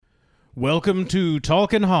Welcome to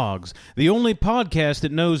Talkin' Hogs, the only podcast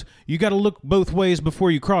that knows you got to look both ways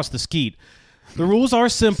before you cross the skeet. The rules are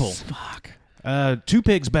simple. Two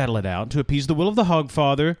pigs battle it out to appease the will of the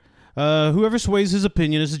Hogfather. Whoever sways his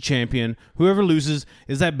opinion is the champion. Whoever loses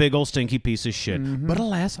is that big old stinky piece of shit. Mm-hmm. But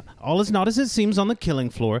alas, all is not as it seems on the killing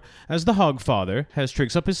floor, as the Hogfather has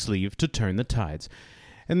tricks up his sleeve to turn the tides.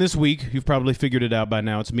 And this week, you've probably figured it out by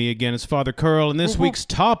now, it's me again, it's Father Curl, and this week's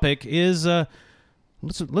topic is...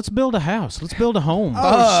 Let's build a house. Let's build a home.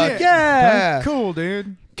 Oh, shit. Yeah. Okay, cool,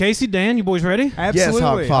 dude. Casey, Dan, you boys ready? Absolutely.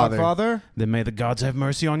 Yes, Hogfather. Hogfather. Then may the gods have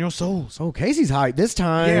mercy on your souls. Oh, Casey's hyped this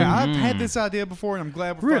time. Yeah, I've had this idea before, and I'm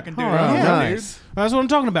glad we're fucking doing it. Oh, Yeah, nice. That's what I'm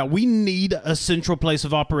talking about. We need a central place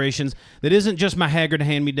of operations that isn't just my haggard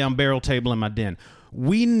hand-me-down barrel table in my den.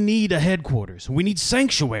 We need a headquarters. We need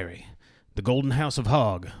sanctuary. The Golden House of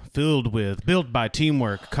Hog, built by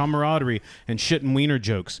teamwork, camaraderie, and shit and wiener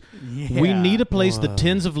jokes. Yeah. We need a place that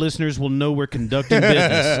tens of listeners will know we're conducting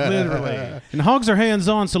business, literally. And Hogs are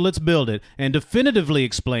hands-on, so let's build it and definitively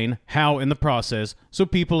explain how in the process so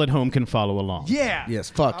people at home can follow along. Yeah. Yes,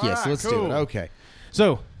 fuck All yes. right, Let's do cool. it. Okay.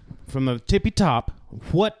 So, from the tippy top,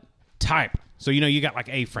 what type? So, you got like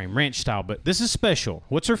A-frame, ranch style, but this is special.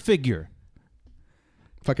 What's her figure?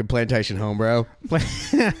 Fucking plantation home, bro.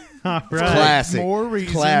 All right. Classic. More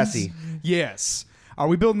reasons. Classy. Yes. Are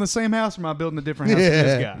we building the same house, or am I building a different house than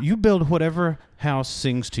this guy? You build whatever house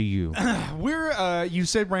sings to you. We're, you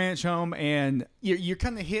said ranch home, and you're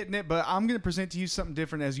kind of hitting it, but I'm going to present to you something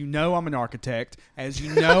different. As you know, I'm an architect. As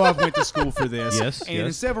you know, I've went to school for this. Yes, And yes.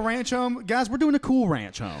 instead of a ranch home, guys, we're doing a cool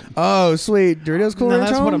ranch home. Oh, sweet. Doritos Cool Now, Ranch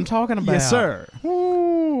that's home? what I'm talking about. Yes, sir.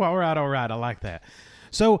 Ooh, all right. I like that.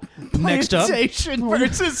 So, next up. Plantation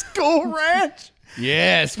versus Cool Ranch.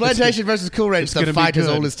 Yes. Plantation versus Cool Ranch. it's The gonna be fight as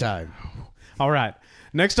good. old as time. All right.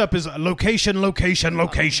 Next up is location.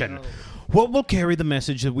 What will carry the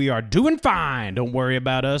message that we are doing fine? Don't worry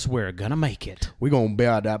about us. We're going to make it. We're going to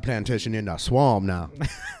build that plantation in the swamp now.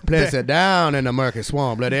 Place it down in the murky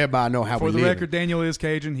swamp. Let everybody know how For we the live. record, Daniel is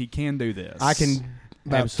Cajun. He can do this. I can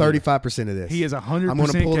about Absolutely. 35% of this. He is 100% I'm going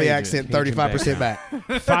to pull the Cajun. accent Cajun 35% back.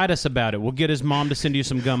 Fight us about it. We'll get his mom to send you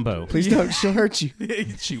some gumbo. Please don't. She'll hurt you.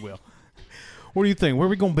 She will. What do you think? Where are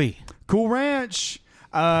we going to be? Cool Ranch.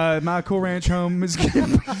 My Cool Ranch home is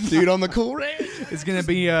gonna Dude on the Cool Ranch.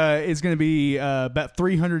 be about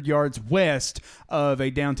 300 yards west of a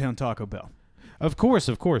downtown Taco Bell. Of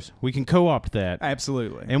course. We can co-opt that.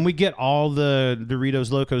 Absolutely. And we get all the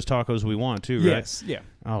Doritos Locos tacos we want, too, right? Yes. Yeah.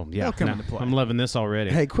 Oh, yeah. They'll come Now, into play. I'm loving this already.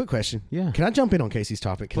 Hey, quick question. Yeah. Can I jump in on Casey's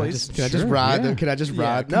topic? Can Please. I just Sure, ride? yeah. Can I just Yeah,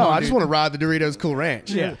 ride? come No, on, I just dude. want to ride the Doritos Cool Ranch.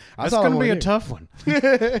 Yeah. That's all going I to be a wanna tough one.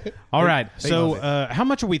 All right. So love how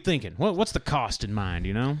much are we thinking? What's the cost in mind,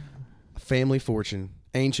 hear. Family fortune,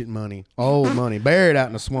 ancient money, old money, buried out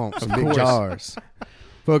in the swamp, some big jars.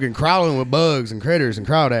 Fucking crawling with bugs and critters and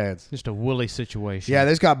crawdads. Just a woolly situation. Yeah,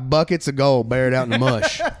 there's got buckets of gold buried out in the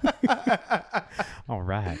mush. All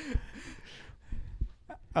right.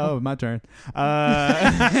 Oh, my turn.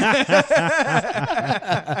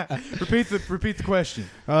 Repeat the question.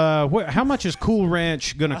 How much is Cool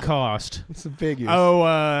Ranch going to cost? Some figures. Oh,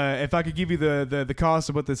 if I could give you the cost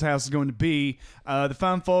of what this house is going to be, the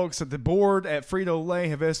fine folks at the board at Frito-Lay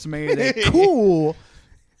have estimated a cool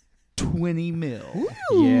 20 mil.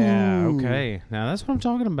 Yeah, okay. Now, that's what I'm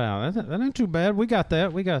talking about. That ain't too bad. We got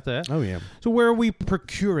that. Oh, yeah. So where are we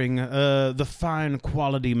procuring the fine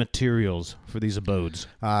quality materials for these abodes?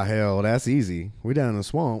 Ah, hell, that's easy. We down in the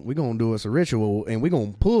swamp. We going to do us a ritual, and we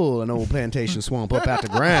going to pull an old plantation swamp up out the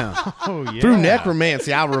ground. Oh, yeah. Through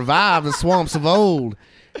necromancy, I'll revive the swamps of old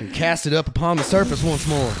and cast it up upon the surface once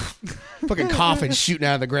more. Fucking coffins shooting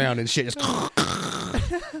out of the ground and shit. Just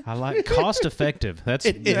I like cost effective. That's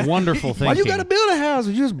wonderful thinking. why you got to build a house?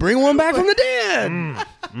 You just bring one back from the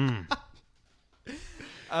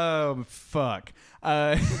dead. Fuck.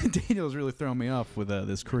 Daniel's really throwing me off with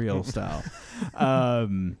this Creole style.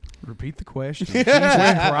 Repeat the question. Jesus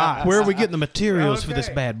Christ. Where are we getting the materials for this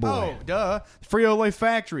Okay. bad boy? Oh, duh. Frito-Lay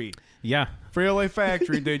Factory. Yeah. Frito-Lay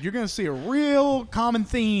Factory, dude. You're going to see a real common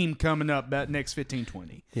theme coming up about next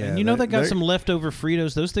 15-20. Yeah, And you know they got some leftover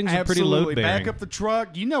Fritos. Those things are pretty Absolutely. load-bearing. Back up the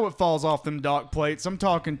truck. You know what falls off them dock plates. I'm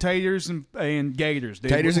talking taters and gators, dude.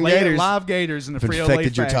 Taters and Lay- gators. Live gators in the I've Frito-Lay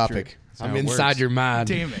infected your Factory. topic. how I'm it inside works. your mind.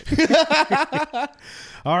 Damn it.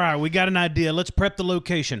 All right, we got an idea. Let's prep the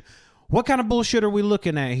location. What kind of bullshit are we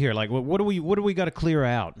looking at here? Like, what do we got to clear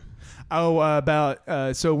out?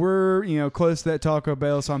 So we're close to that Taco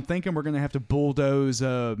Bell, so I'm thinking we're gonna have to bulldoze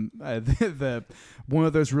the one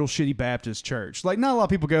of those real shitty Baptist church. Like, not a lot of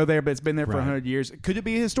people go there, but it's been there for 100 years. Could it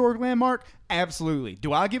be a historic landmark? Absolutely.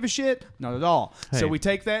 Do I give a shit? Not at all. Hey. So we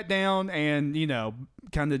take that down and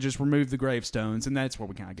kind of just remove the gravestones, and that's where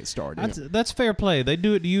we kind of get started. That's fair play. They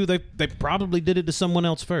do it to you. They probably did it to someone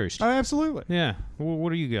else first. Oh, absolutely. Yeah.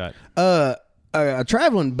 What do you got? A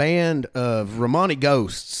traveling band of Romani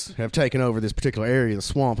ghosts have taken over this particular area of the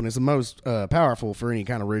swamp, and it's the most powerful for any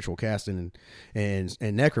kind of ritual casting and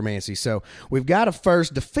necromancy. So we've got to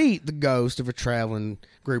first defeat the ghost of a traveling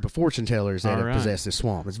group of fortune tellers that have possessed this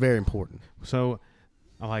swamp. It's very important. So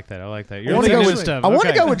I like that. I want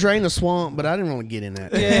to go with drain the swamp, but I didn't want to get in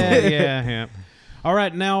that. Yeah. All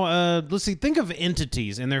right, now let's see. Think of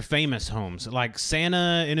entities in their famous homes, like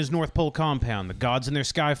Santa in his North Pole compound, the gods in their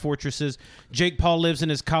sky fortresses. Jake Paul lives in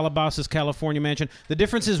his Calabasas, California mansion. The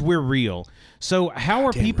difference is we're real. So how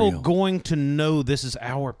are people going to know this is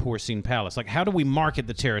our porcine palace? Like, how do we market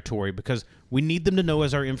the territory? Because we need them to know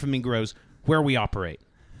as our infamy grows where we operate.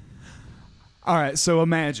 All right, so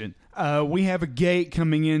imagine we have a gate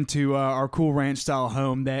coming into our Cool Ranch style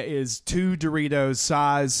home that is 2 Doritos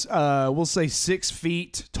size, we'll say 6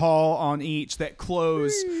 feet tall on each, that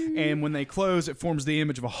close, and when they close, it forms the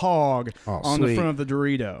image of a hog on the front of the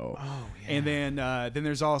Dorito. Oh, yeah. And then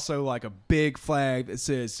there's also like a big flag that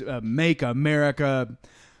says "Make America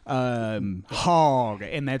Hog,"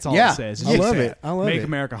 and that's all it says. I love it. Make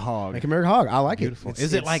America Hog. Make America Hog. I like Beautiful. it.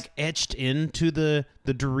 Is it like etched into the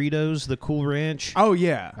Doritos, the Cool Ranch? Oh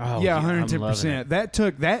yeah, yeah, 110%.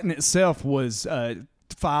 That in itself was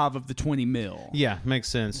 5 of the 20 mil. Yeah, makes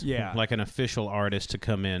sense. Yeah, like an official artist to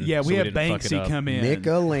come in. Yeah, we had Banksy come in.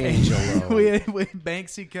 Michelangelo. we had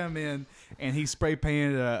Banksy come in, and he spray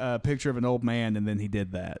painted a picture of an old man, and then he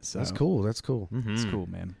did that. So that's cool. Mm-hmm. It's cool,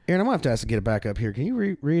 man. Aaron, I'm gonna have to ask to get it back up here. Can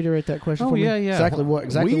you reiterate that question for me? Yeah. Exactly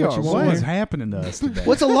what you want. What's happening to us today?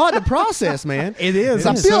 What's a lot to process, man? It is.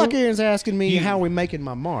 I feel like Aaron's asking me how are we making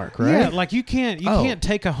my mark, right? Yeah, like you can't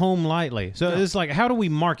take a home lightly. So it's like, how do we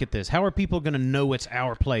market this? How are people going to know it's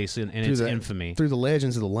our place and its infamy? Through the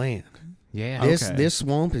legends of the land. Yeah. This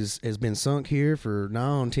swamp has been sunk here for nigh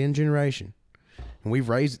on 10 generations. And we've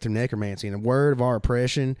raised it through necromancy, and the word of our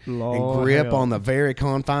oppression and grip on the very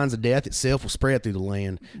confines of death itself will spread through the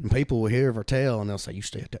land. And people will hear of our tale, and they'll say, "You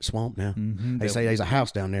stay at that swamp now." Mm-hmm. They say there's a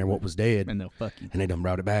house down there, what was dead. And they'll fuck you. And they done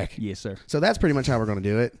brought it back. Yes, sir. So that's pretty much how we're going to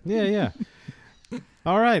do it. Yeah.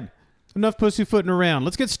 All right. Enough pussyfooting around.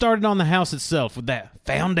 Let's get started on the house itself with that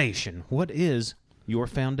foundation. What is your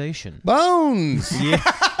foundation? Bones!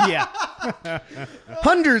 Yeah.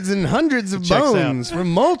 Hundreds and hundreds of bones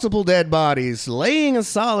from multiple dead bodies, laying a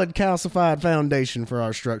solid calcified foundation for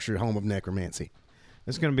our structured home of necromancy.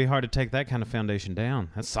 It's going to be hard to take that kind of foundation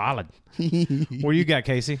down. That's solid. What do you got,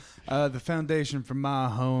 Casey? The foundation for my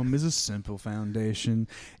home is a simple foundation.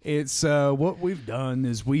 It's what we've done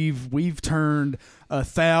is we've turned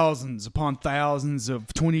thousands upon thousands of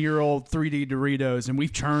 20-year-old 3D Doritos, and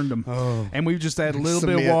we've churned them, and we've just added a little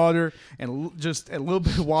bit of water and just a little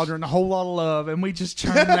bit of water and a whole lot of love, and we just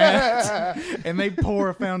churn that, and they pour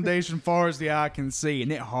a foundation far as the eye can see,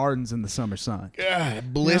 and it hardens in the summer sun.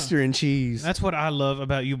 Blistering cheese. That's what I love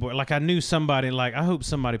about you, boy. Like, I knew somebody. Like, I hope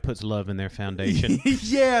somebody puts love in their foundation.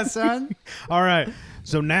 Yeah, son. All right.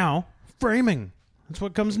 So now, framing. That's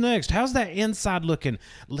what comes next. How's that inside looking?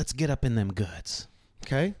 Let's get up in them guts.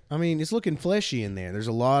 Okay. I mean, it's looking fleshy in there. There's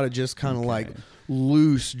a lot of just kind of like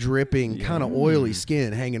loose, dripping, kind of oily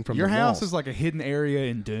skin hanging from your the house walls. is like a hidden area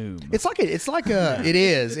in Doom. It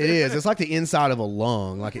is. It's like the inside of a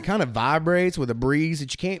lung. Like it kind of vibrates with a breeze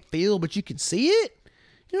that you can't feel, but you can see it.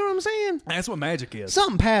 You know what I'm saying? That's what magic is.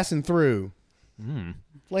 Something passing through.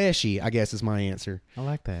 Fleshy, I guess, is my answer. I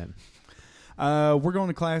like that. We're going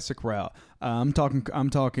the classic route. I'm talking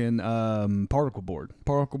particle board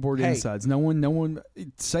insides. No one.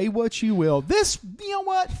 Say what you will. This, you know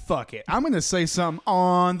what? Fuck it. I'm going to say something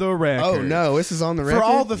on the record. Oh no, this is on the record. For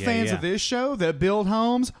all the fans of this show that build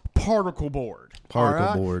homes, particle board.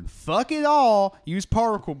 Board. Fuck it all. Use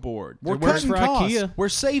particle board. We're cutting for costs. IKEA. We're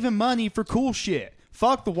saving money for cool shit.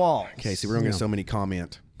 Fuck the walls. Casey, we're going to get so many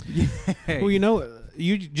comment. Well, you know,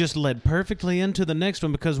 you just led perfectly into the next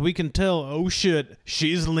one because we can tell, oh shit,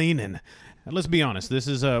 she's leaning. And let's be honest, this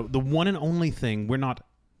is the one and only thing we're not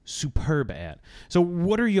superb at. So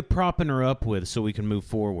what are you propping her up with so we can move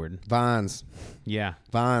forward? Vines. Yeah.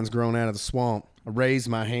 Vines grown out of the swamp. I raise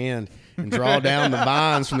my hand and draw down the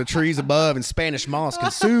vines from the trees above, and Spanish moss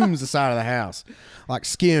consumes the side of the house like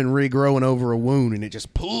skin regrowing over a wound, and it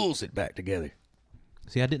just pulls it back together.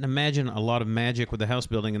 See, I didn't imagine a lot of magic with the house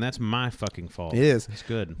building, and that's my fucking fault. It is. It's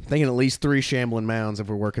good. Thinking at least 3 shambling mounds if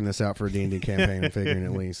we're working this out for a D&D campaign. I'm figuring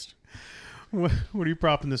at least. What are you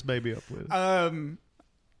propping this baby up with?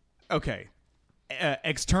 Okay.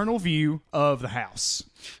 External view of the house.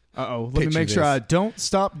 Uh-oh. Let me Picture make sure this. I don't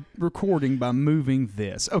stop recording by moving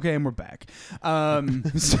this. Okay, and we're back.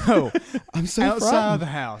 So I'm so outside frightened. of the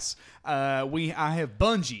house, I have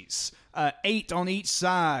bungees, 8 on each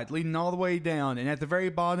side, leading all the way down, and at the very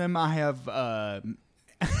bottom, I have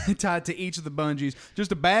tied to each of the bungees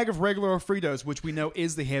just a bag of regular Fritos, which we know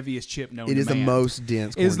is the heaviest chip known. It to is the man. most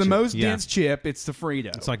dense. Is the corn chip. most Yeah. dense chip. It's the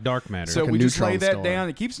Frito. It's like dark matter. so like a we just lay neutron that star. down.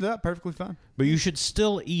 It keeps it up perfectly fine. but you should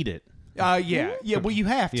still eat it. Yeah. Well, you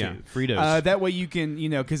have to. Yeah, Fritos. That way you can,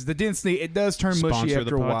 because the density, it does turn mushy Sponsor after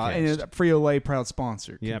the a while. And podcast. Frito-Lay, proud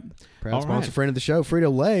sponsor. Yep. Proud All sponsor, right. friend of the show,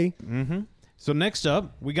 Frito-Lay. So next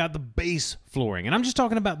up, we got the base flooring, and I'm just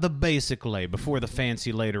talking about the basic lay before the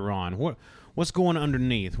fancy later on. What's going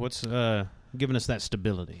underneath? What's giving us that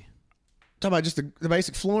stability? Talk about just the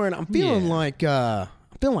basic flooring. I'm feeling Yeah.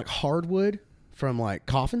 like hardwood from like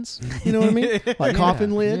coffins. You know what I mean? Like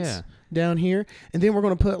coffin lids yeah. down here, and then we're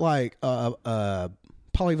gonna put like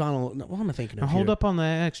polyvinyl. No, what am I thinking of? Now hold here? up on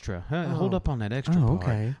that extra. Hold up on that extra Oh, part.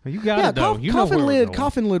 okay. You got Yeah, it though. You know coffin where we're lid, going.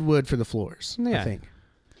 coffin lid wood for the floors. I Yeah. think.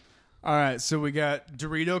 All right, so we got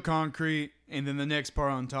Dorito concrete, and then the next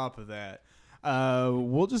part on top of that.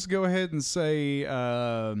 We'll just go ahead and say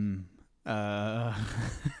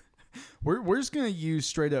we're just gonna use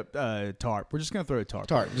straight up tarp. We're just gonna throw a tarp.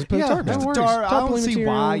 Tarp. Just put a Yeah, tarp that down. works. Tarp. I don't Tarpaulin see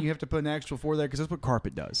material. why you have to put an actual floor there because that's what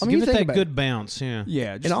carpet does. I mean, Give you it think that about good bounce. Yeah.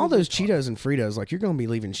 yeah, just And all a little those tarp. Cheetos and Fritos, like you're going to be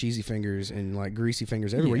leaving cheesy fingers and like greasy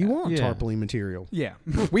fingers everywhere. Yeah. You want Yeah. tarpaulin material. Yeah.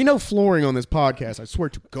 We know flooring on this podcast. I swear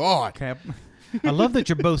to God. Cap. I love that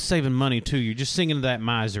you're both saving money too. You're just singing that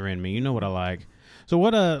miser in me. You know what I like. So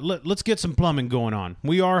what? Let's get some plumbing going on.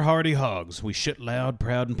 We are hardy hogs. We shit loud,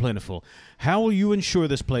 proud, and plentiful. How will you ensure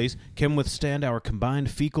this place can withstand our combined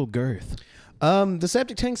fecal girth? The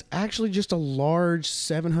septic tank's actually just a large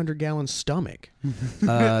 700-gallon stomach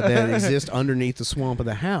that exists underneath the swamp of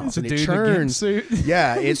the house, It's a and dude it in a gimp churns. suit.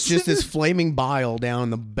 Yeah, it's just this flaming bile down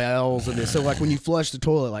the bells of this. So, like when you flush the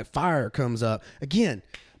toilet, like fire comes up. Again,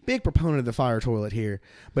 big proponent of the fire toilet here,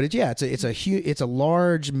 but it's a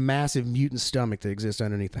large, massive mutant stomach that exists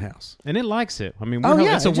underneath the house. And it likes it. I mean, Oh,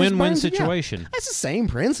 yeah, it's a it just win-win burns it, yeah. situation. That's the same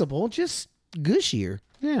principle, just gushier.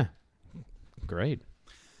 Yeah. Great.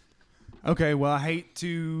 Okay, well, I hate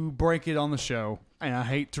to break it on the show, and I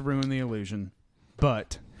hate to ruin the illusion,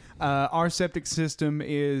 but our septic system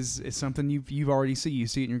is something you've already seen. You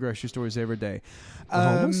see it in your grocery stores every day.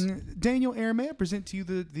 Daniel Aaron, may I present to you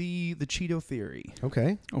the Cheeto theory?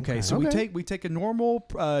 Okay. Okay, so Okay. we take a normal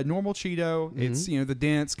Cheeto. It's the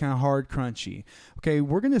dense, kind of hard, crunchy. Okay,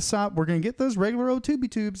 we're gonna get those regular old tubey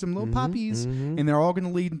tubes, some little poppies, and they're all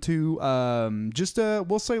gonna lead into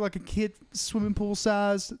we'll say like a kid swimming pool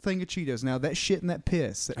size thing of Cheetos. Now that shit and that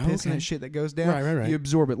piss and Okay. that shit that goes down, Right. you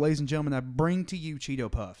absorb it, ladies and gentlemen. I bring to you Cheeto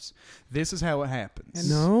Puffs. This is how it happens.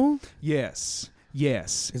 No. Yes.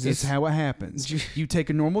 Is It's this- how it happens. You take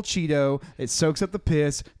a normal Cheeto, it soaks up the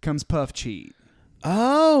piss, comes Puff Cheat.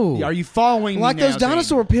 Oh. Are you following me Like now, those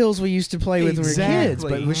dinosaur pills we used to play with when we were kids,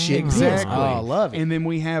 but with shit and piss. Exactly. Oh, I love it. And then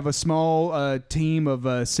we have a small team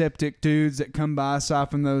of septic dudes that come by,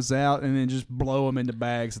 siphon those out, and then just blow them into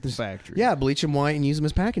bags at the factory. Yeah, bleach them white and use them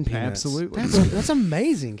as packing peanuts. Absolutely. That's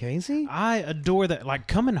amazing, Casey. I adore that. Like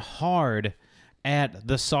coming hard at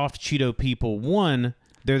the soft Cheeto people. One,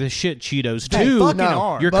 they're the shit Cheetos. They Two, fucking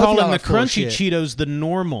are. you're Both calling y'all the are full of crunchy shit. Cheetos the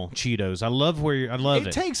normal Cheetos. I love it.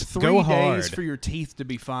 It takes 3 Go days hard. for your teeth to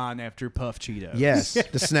be fine after Puff Cheetos. Yes,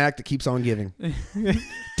 the snack that keeps on giving.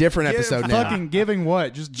 Different episode now. Fucking giving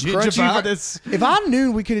what? Just Crunchy gingivitis. If I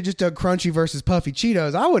knew we could have just done crunchy versus puffy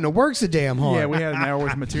Cheetos, I wouldn't have worked so damn hard. Yeah, we had an hour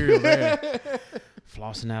worth of material there.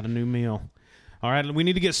 Flossing out a new meal. All right, we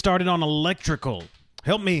need to get started on electrical.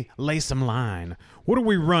 Help me lay some line. What are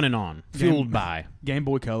we running on? Fueled by? Game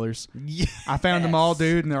Boy Colors. Yeah. I found them all,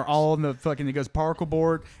 dude, and they're all in the fucking. It goes particle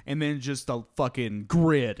board, and then just a fucking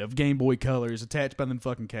grid of Game Boy Colors attached by them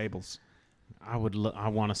fucking cables. I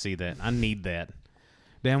want to see that. I need that.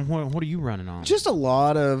 Damn, what are you running on? Just a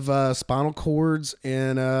lot of spinal cords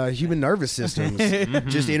and human nervous systems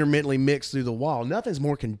just intermittently mixed through the wall. Nothing's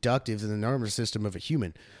more conductive than the nervous system of a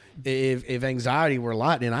human. If anxiety were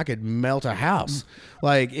lightning, I could melt a house.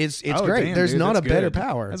 Like it's Oh, great. damn, There's dude, not that's a better good.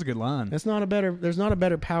 power. That's a good line. There's not a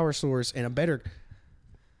better power source and a better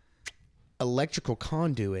electrical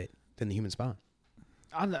conduit than the human spine.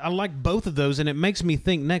 I like both of those, and it makes me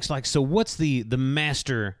think next. Like, so what's the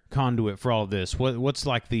master conduit for all of this? What's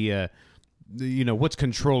like the what's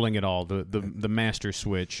controlling it all? The master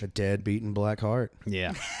switch. A dead, beaten black heart.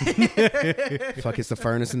 Yeah. Fuck, it's the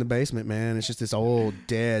furnace in the basement, man. It's just this old,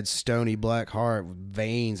 dead, stony black heart with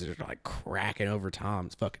veins that are like cracking over time.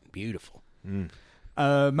 It's fucking beautiful.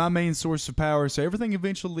 My main source of power, so everything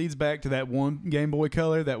eventually leads back to that one Game Boy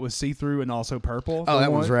Color that was see-through and also purple. Oh,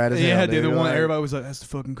 that one's rad as hell, Yeah, dude. dude, the one Like- everybody was like, that's the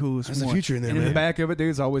fucking coolest That's the one. future in there, And in the man. back of it, dude,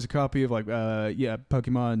 is always a copy of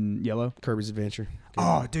Pokemon Yellow. Kirby's Adventure.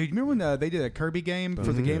 Oh, dude, you remember when they did a Kirby game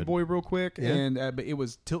for the Game good. Boy real quick? Yeah. And but it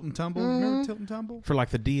was Tilt and Tumble. Remember Tilt and Tumble? For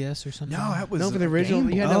like the DS or something? No, that was No, for the a original,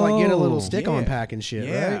 Game you had Boy. to like get a Oh, little stick-on yeah. pack and shit,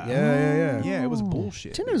 Yeah. right? Yeah. Yeah, it was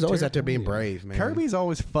bullshit. Nintendo's always out there being brave, man. Kirby's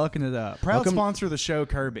always fucking it up. Proud Welcome- sponsor of the show,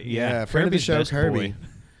 Kirby. Yeah, friend of the Kirby's show, best Kirby. boy.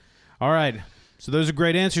 All right. So those are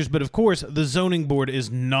great answers, but of course, the zoning board is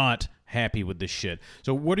not happy with this shit.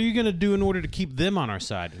 So what are you going to do in order to keep them on our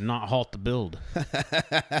side and not halt the build?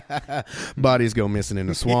 Bodies go missing in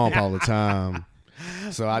the swamp all the time.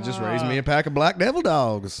 So I just raised me a pack of black devil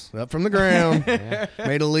dogs up from the ground,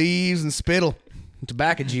 made of leaves and spittle, and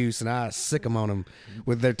tobacco juice, and I sick them on them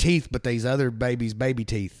with their teeth, but these other babies' baby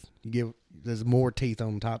teeth. There's more teeth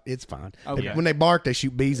on top. It's fine. Okay. When they bark, they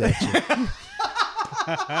shoot bees at you.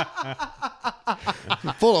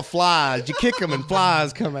 Full of flies. You kick them and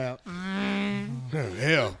flies come out. Oh,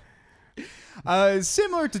 hell.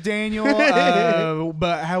 Similar to Daniel,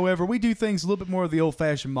 but however, we do things a little bit more of the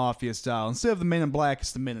old-fashioned mafia style. Instead of the men in black,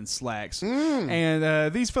 it's the men in slacks.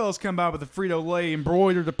 And these fellas come by with a Frito-Lay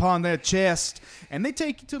embroidered upon their chest, and they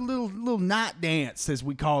take you to a little night dance, as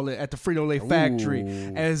we call it, at the Frito-Lay factory.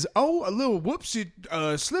 As, a little whoopsie,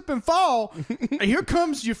 slip and fall. Here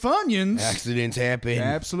comes your Funyuns. Accidents happen.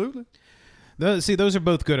 Absolutely. See, those are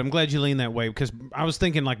both good. I'm glad you lean that way because I was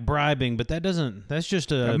thinking like bribing, but that's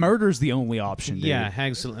just a... Murder's the only option, dude. Yeah,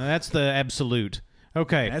 that's the absolute.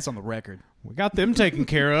 Okay. That's on the record. We got them taken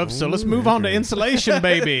care of, so let's move on to insulation,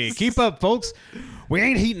 baby. Keep up, folks. We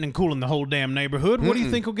ain't heating and cooling the whole damn neighborhood. What do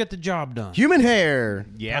you think will get the job done? Human hair.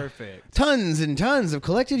 Yeah. Perfect. Tons and tons of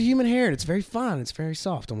collected human hair, and it's very fine. It's very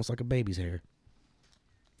soft, almost like a baby's hair.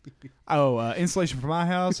 Insulation for my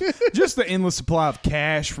house. Just the endless supply of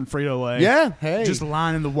cash from Frito-Lay. Yeah, hey. Just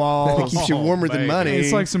lining the walls. Keeps you warmer than baby. money.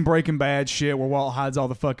 It's like some Breaking Bad shit where Walt hides all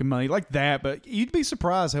the fucking money. Like that, but you'd be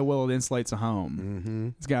surprised how well it insulates a home. Mm-hmm.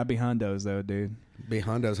 It's got to be hundos, though, dude. Be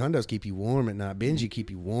hundos. Hundos keep you warm at night. Benji keep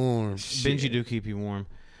you warm. Benji do keep you warm.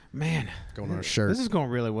 Man, Going on a shirt. this is going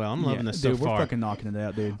really well. I'm loving this so dude, we're far. fucking knocking it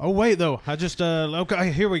out, dude. Oh, wait, though. I just,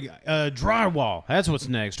 okay, here we go. Drywall. That's what's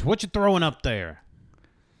next. What you throwing up there?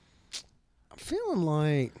 I'm feeling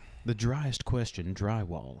like The driest question,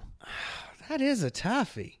 drywall. that is a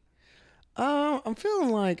toughie. I'm feeling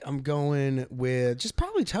like I'm going with just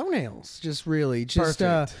probably toenails. Just really, just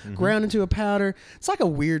Perfect. ground into a powder. It's like a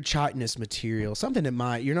weird chitinous material, something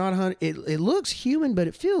that you're not. It looks human, but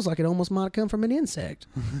it feels like it almost might come from an insect,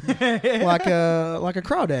 like a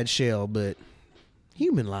crawdad shell, but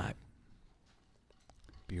human-like.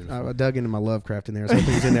 Beautiful. I dug into my Lovecraft in there. So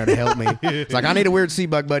he was in there to help me. It's like, I need a weird sea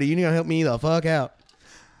bug, buddy. You need to help me the fuck out.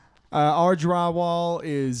 Our drywall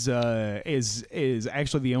is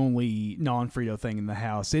actually the only non-Frito thing in the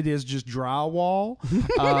house. It is just drywall,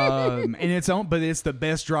 and but it's the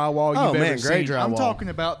best drywall you've ever seen. Great drywall. I'm talking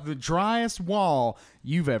about the driest wall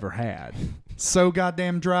you've ever had. So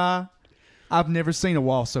goddamn dry. I've never seen a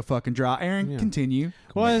wall so fucking dry. Aaron, continue.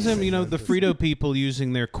 Well, as the Frito people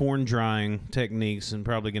using their corn drying techniques and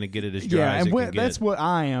probably going to get it as dry as it can that's get. what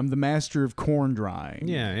I am, the master of corn drying.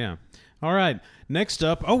 Yeah. All right. Next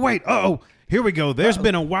up. Oh, wait. Here we go. There's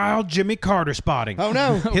been a wild Jimmy Carter spotting. Oh,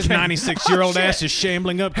 no. His 96-year-old ass is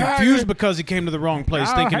shambling up, confused because he came to the wrong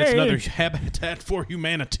place, thinking it's another Habitat for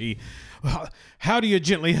Humanity. How do you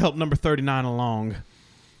gently help number 39 along?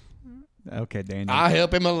 Okay, Daniel. I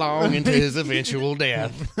help him along into his eventual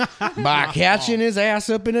death by catching his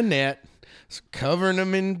ass up in a net, covering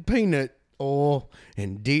him in peanut oil,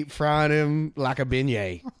 and deep frying him like a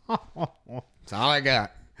beignet. That's all I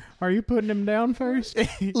got. Are you putting him down first?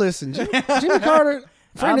 Listen, Jimmy Carter,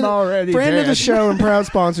 friend already of the dead. show and proud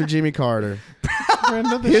sponsor, Jimmy Carter.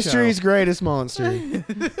 Friend of the History's show. greatest monster.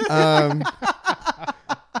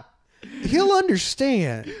 He'll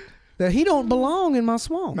understand that he don't belong in my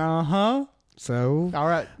swamp. Uh-huh. So All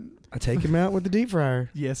right. I take him out with the deep fryer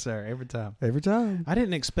Yes, sir. Every time. every time. I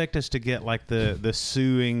didn't expect us to get like the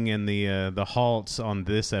suing and the halts on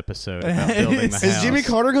this episode about building the house. Is Jimmy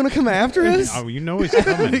Carter going to come after us? Oh, you know he's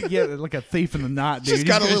coming. Yeah, like a thief in the night, dude. Just He's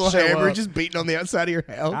got a gonna little show hammer, up. just beating on the outside of your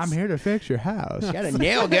house. I'm here to fix your house. Got a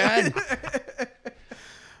nail gun.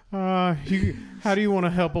 How do you want to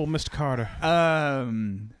help old Mr. Carter?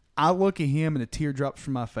 I look at him and a tear drops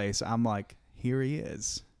from my face. I'm like, here he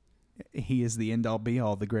is. He is the end all be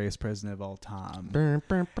all, the greatest president of all time.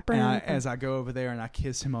 And as I go over there and I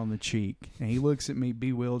kiss him on the cheek, and he looks at me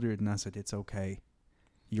bewildered, and I said, "It's okay.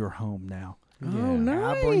 You're home now." Oh, And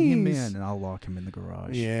nice. I bring him in, and I'll lock him in the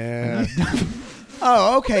garage. Yeah.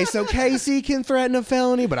 Oh, okay. So Casey can threaten a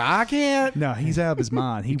felony, but I can't. No, he's out of his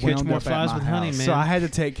mind. He catch wound more up flies at my with house. honey, man. So I had to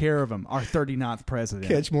take care of him. Our 39th president,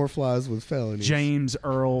 Catch more flies with felonies. James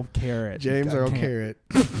Earl Carrot. James I Earl can't- Carrot.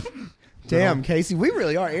 Damn, Casey, we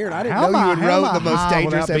really are Aaron. I didn't How know am you would I- how wrote am the I most high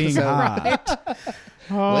dangerous without being episode. high?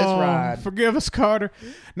 Let's ride. Forgive us, Carter.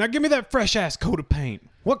 Now give me that fresh ass coat of paint.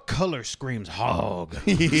 What color screams hog?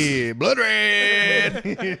 Yeah, blood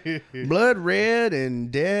red. Blood red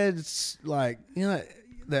and dead, like, you know,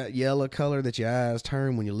 that yellow color that your eyes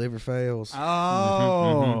turn when your liver fails.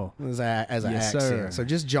 Oh. As an Yes, accent. sir. So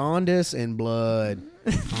just jaundice and blood.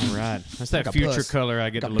 All right, that's that Like a future puss. color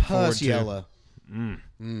I get Like to a look forward pus to. yellow.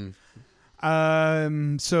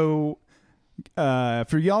 So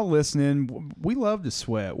for y'all listening, we love to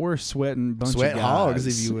sweat. We're a sweating bunch Sweat of guys. hogs,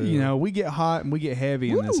 if you will. You know, we get hot and we get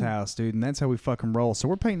heavy in this house, dude, and that's how we fucking roll. So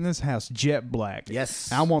we're painting this house jet black.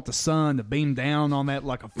 Yes. I want the sun to beam down on that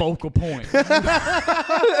like a focal point,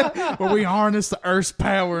 where we harness the Earth's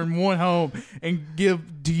power in one home and give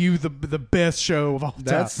to you the best show of all time.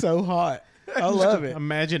 That's so hot. I love it.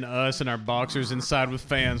 Imagine us and our boxers inside with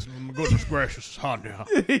fans. Oh my goodness gracious, it's hot now.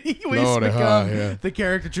 we Lordy, become yeah. the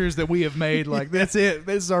caricatures that we have made. Like, that's it.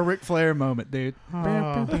 This is our Ric Flair moment, dude.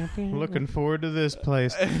 Looking forward to this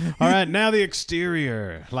place. All right, now the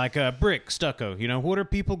exterior, like a brick, stucco. You know, what are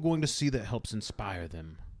people going to see that helps inspire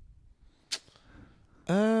them?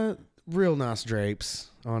 Real nice drapes,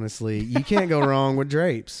 honestly. You can't go wrong with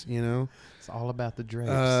drapes, you know? It's all about the drapes.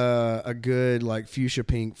 A good, like, fuchsia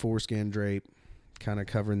pink foreskin drape, kind of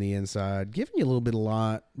covering the inside, giving you a little bit of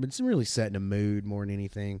light, but it's really setting a mood more than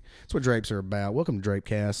anything. That's what drapes are about. Welcome to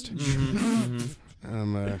Drapecast.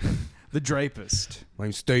 I'm The Drapist. my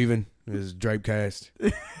name's Steven. This is Drapecast.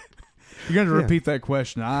 You're going to repeat that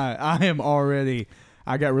question. I am already...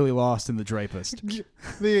 I got really lost in the Drapist.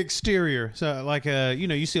 The exterior, so like a, you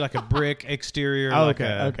know, you see like a brick exterior, Oh, like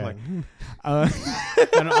okay. like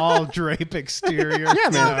an all drape exterior. Yeah,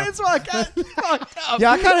 man. That's why I got fucked up.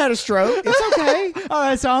 Yeah, I kind of had a stroke. It's okay. All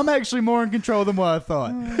right, so I'm actually more in control than what I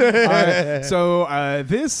thought. All right, so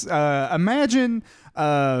this, imagine,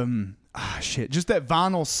 just that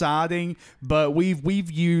vinyl siding, but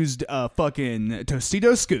we've used fucking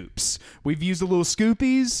Tostito scoops. We've used the little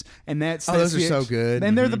scoopies, and that's those are it. so good.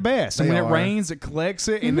 And they're the best. They and when are. it rains, it collects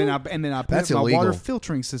it, and then I put That's it in my illegal. water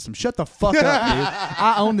filtering system. Shut the fuck up, dude.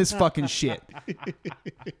 I own this fucking shit.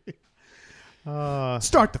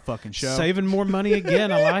 Start the fucking show. Saving more money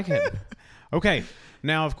again. I like it. Okay,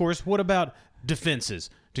 now of course, what about defenses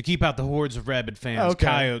to keep out the hordes of rabid fans, Okay.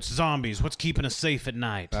 coyotes, zombies? What's keeping us safe at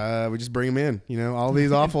night? We just bring them in. You know, all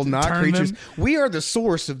these awful night Turn creatures. them. We are the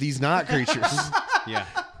source of these night creatures. Yeah.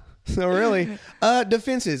 So really,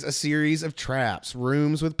 defenses, a series of traps,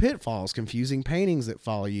 rooms with pitfalls, confusing paintings that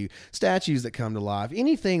follow you, statues that come to life,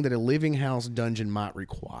 anything that a living house dungeon might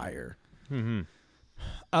require.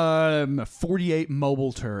 48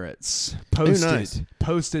 mobile turrets posted nice.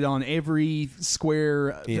 posted on every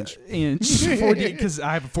square Inch. 48 because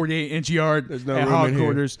I have a 48-inch yard There's no at room in here.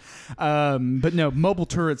 headquarters. But no, mobile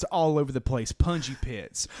turrets all over the place. Punji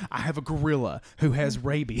pits. I have a gorilla who has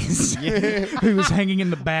rabies, who is hanging in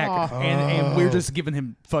the back, and we're just giving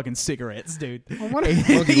him fucking cigarettes, dude. Monkey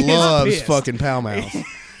He's loves pissed. fucking Pall Malls.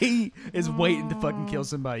 He is waiting to fucking kill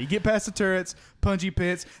somebody. You get past the turrets, Punji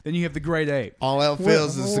pits, then you have the great ape. All else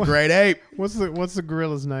fails is the great ape. What's the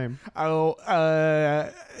gorilla's name? Oh,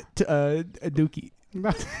 Dookie.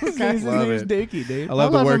 His Love name's it. Dookie, dude. I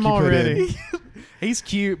love the love work him you put already. in. He's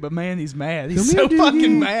cute, but man, he's mad. He's Come so here, fucking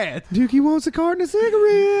Dookie. mad. Dookie wants a carton of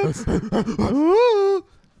cigarettes. Ooh.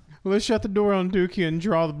 Let's shut the door on Dookie and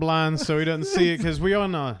draw the blinds so he doesn't see it, because we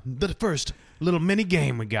on the first little mini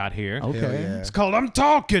game we got here. Okay. Hell yeah. It's called I'm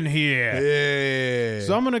Talking Here. Yeah.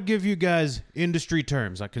 So I'm going to give you guys industry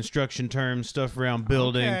terms, like construction terms, stuff around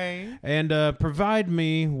building, Okay. and provide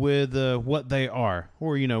me with what they are,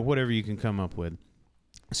 or, you know, whatever you can come up with.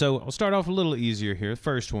 So I'll start off a little easier here.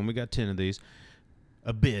 First one, we got 10 of these.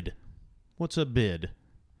 A bid. What's a bid?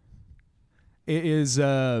 It is,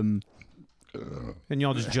 And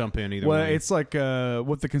y'all just jump in either well, way. it's like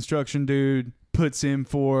what the construction dude puts in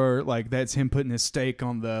for, like, that's him putting his stake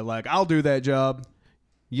on the, like, I'll do that job.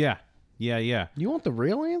 Yeah. You want the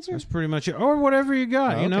real answer? That's pretty much it. Or whatever you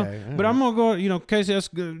got, you know. Okay, all But I'm going to go, you know, Casey, that's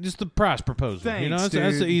good. Just the price proposal. you know, Thanks,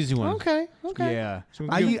 that's the dude. easy one. Okay. Yeah. So we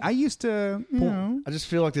give- I used to, you know. I just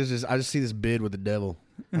feel like I just see this bid with the devil.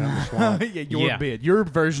 the swamp. Yeah, your Yeah. bid, your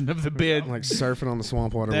version of the bid. Like surfing on the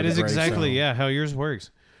swamp water. That with is a brake, exactly, so. yeah, how yours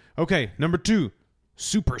works. Okay, number 2,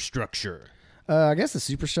 superstructure. I guess the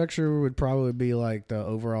superstructure would probably be like the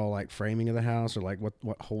overall like framing of the house, or like what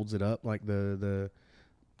holds it up, like the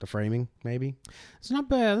framing, maybe. It's not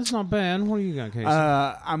bad. That's not bad. What do you got, Casey?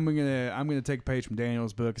 I'm gonna take a page from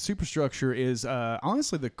Daniel's book. Superstructure is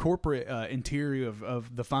honestly the corporate interior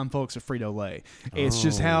of the fine folks at Frito-Lay. It's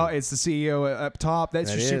just how it's the CEO up top. That's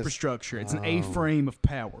That your is. superstructure. It's an A-frame of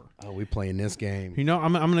power. Oh, we playing this game. You know,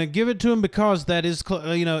 I'm going to give it to him because that is,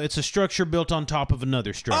 it's a structure built on top of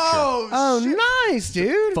another structure. Oh, nice,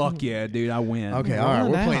 dude. Fuck yeah, dude! I win. Okay, all Roll right, it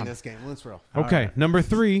we're out. playing this game. Let's roll. Okay, number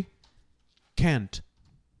 3, can't.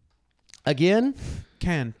 Again,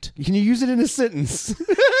 Can't. can you use it in a sentence?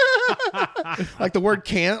 Like the word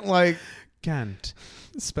can't, like Can't.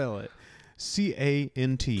 Spell it.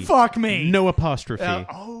 C-A-N-T. Fuck me. No apostrophe.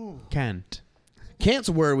 Oh. Can't. can't's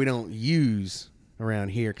a word we don't use around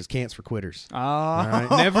here because can't's for quitters. All right.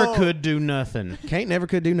 Never could do nothing. Can't never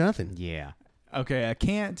could do nothing. Yeah. Okay, a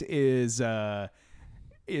can't is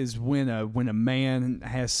when a man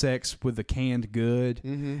has sex with a canned good,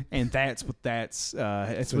 and that's what the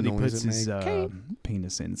what he noise puts it his makes.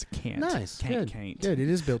 penis in. It's a can't. Nice. Can't. Good. It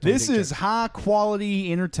is built on This dick is jokes. high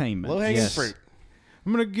quality entertainment. Low-hanging Yes. fruit.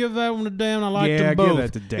 I'm going to give that one to Dan. I like Yeah, them give both.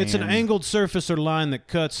 that to Dan. It's an angled surface or line that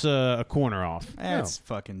cuts a corner off. That's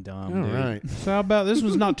fucking dumb, All dude. right. So how about this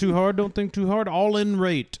one's not too hard. Don't think too hard. All in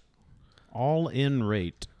rate. All in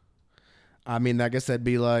rate. I mean, I guess that'd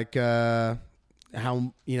be like how,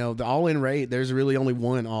 the all-in rate, there's really only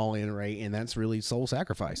one all-in rate, and that's really soul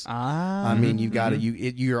sacrifice. I mean, you've got to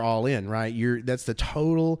you're all in, right? That's the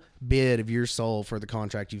total bid of your soul for the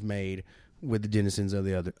contract you've made with the denizens of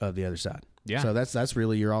the other side. Yeah. So that's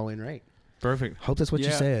really your all-in rate. Perfect. Hope that's what you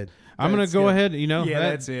Yeah. said. I'm going That's to go good. ahead. Yeah, that-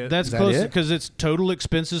 that's it. That's Is that close it? because it's total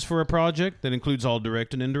expenses for a project that includes all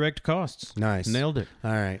direct and indirect costs. Nice. Nailed it.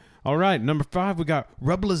 All right. All right. Number 5, we got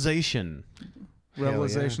rubblization.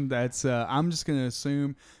 Revelization. That's I'm just gonna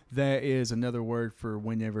assume that is another word for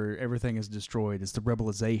whenever everything is destroyed. It's the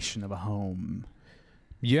rebelization of a home.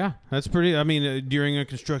 Yeah, that's pretty. I mean, during a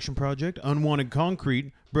construction project, unwanted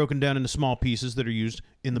concrete broken down into small pieces that are used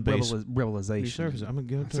in the base. Rebelization. Surface. I'm gonna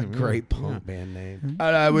give it That's to a him, great yeah. punk band name.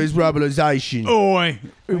 That was Rubblization. Oi,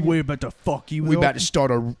 we about to fuck you. We up about to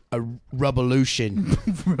start a revolution.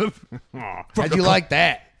 How'd you like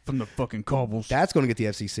that? from the fucking cobbles. That's going to get the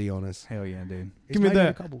FCC on us. Hell yeah, dude. It's Give me not even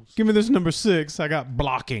that. Cobbles. Give me this number 6. I got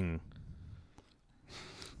blocking.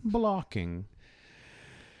 Blocking.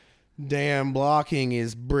 Damn, blocking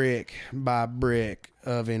is brick by brick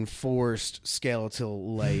of enforced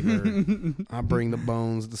skeletal labor. I bring the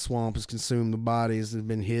bones, the swamp has consumed the bodies that have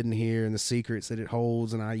been hidden here and the secrets that it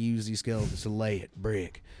holds, and I use these skeletons to lay it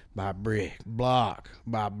brick by brick, block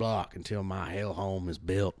by block until my hell home is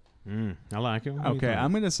built. I like it. What do you Okay, think?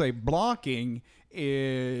 I'm going to say blocking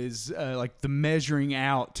is like the measuring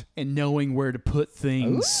out and knowing where to put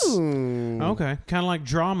things. Ooh. Okay, kind of like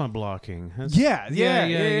drama blocking. That's-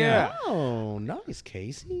 Yeah. Oh, nice,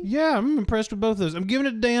 Casey. Yeah, I'm impressed with both of those. I'm giving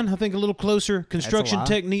it to Dan. I think a little closer construction lie.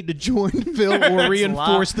 technique to join, fill, or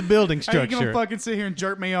reinforce the building Are you going to structure. fucking sit here and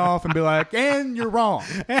jerk me off and be like, and you're wrong?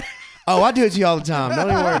 Oh, I do it to you all the time.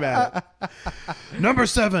 Don't even worry about it. Number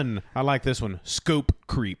 7. I like this one. Scope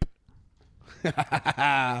creep.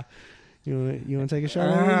 You want to take a shot?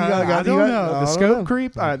 I don't know. The scope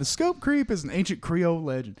creep. All right, the scope creep is an ancient Creole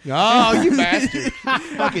legend. Oh, you bastard!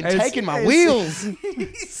 Fucking taking my wheels.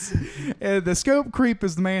 The scope creep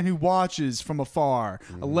is the man who watches from afar.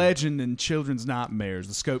 A legend in children's nightmares.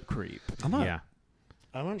 The scope creep. Yeah.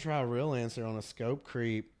 I'm gonna try a real answer on a scope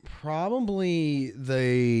creep. Probably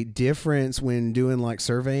the difference when doing like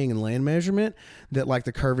surveying and land measurement, that like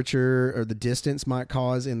the curvature or the distance might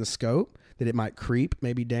cause in the scope, that it might creep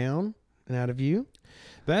maybe down and out of view.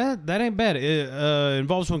 That ain't bad. It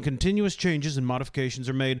involves when continuous changes and modifications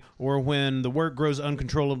are made, or when the work grows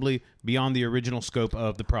uncontrollably beyond the original scope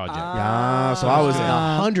of the project. Yeah, so I was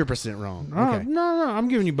 100% wrong. Oh, Okay, no, I'm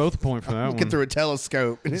giving you both a point for that looking one. through a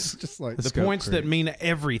telescope, and it's just like The points that mean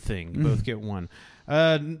everything. You both get one.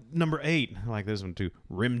 Number 8. I like this one too.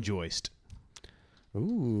 Rim joist.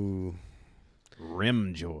 Ooh.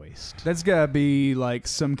 Rim joist. That's got to be like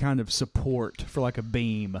some kind of support for like a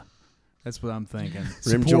beam. That's what I'm thinking.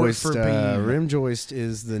 Rim Support joist. for beam. Rim joist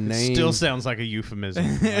is the name. Still sounds like a euphemism. I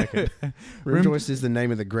like it. Rim joist is the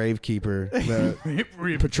name of the gravekeeper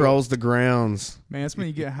that patrols the grounds. Man, that's when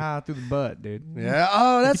you get high through the butt, dude. Yeah.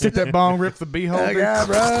 Oh, that's Hit that bong, rip the beehole. that dude. guy,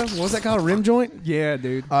 bro. What's that called? A rim joint? Yeah,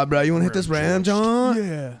 dude. Bro, you want to hit this rim joint?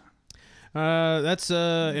 Yeah. That's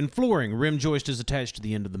in flooring. Rim joist is attached to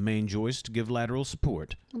the end of the main joist to give lateral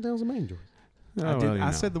support. What the hell's a main joist?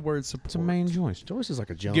 I said the word support. It's a main joist. Joist is like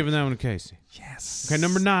a jump. Giving that one to Casey. Yes. Okay,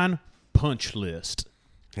 number 9, punch list.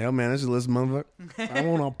 Hell, man, this is listen, motherfucker. I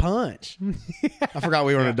want a punch. I forgot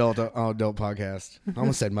we were an adult podcast. I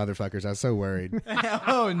almost said motherfuckers. I was so worried.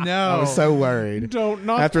 Oh no. I was so worried. Don't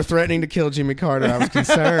not After threatening to kill Jimmy Carter, I was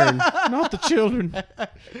concerned. not the children.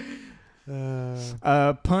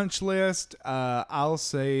 Punch list. I'll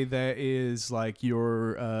say that is like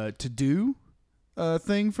your to do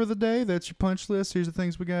thing for the day. That's your punch list. Here's the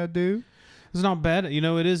things we gotta do. It's not bad. You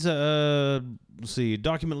know, it is let's see,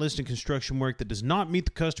 document list and construction work that does not meet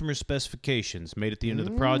the customer's specifications made at the end of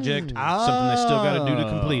the project. Something they still got to do to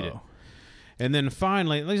complete it. And then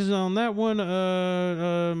finally, ladies, on that one,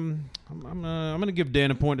 I'm going to give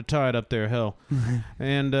Dan a point to tie it up there. Hell,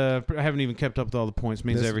 and I haven't even kept up with all the points.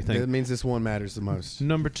 Means everything. That means this one matters the most.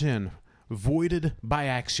 Number 10, voided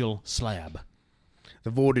biaxial slab. The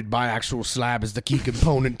voided biaxial slab is the key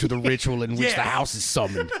component to the ritual in which the house is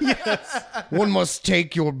summoned. Yes. One must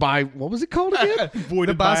take your what was it called again?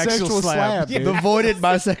 Voided bisexual slab, dude. The voided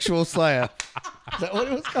bisexual slab. Is that what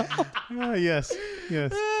it was called? Yes.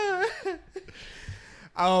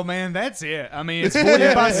 Oh man, that's it. I mean, it's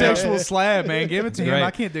voided bisexual slab, man. Give it to him. Right.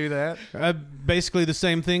 I can't do that. Basically the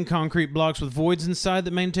same thing. Concrete blocks with voids inside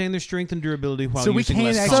that maintain their strength and durability while So we using can't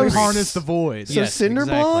less actually concrete. harness the void. So Yes, cinder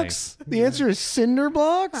exactly. blocks? The answer is cinder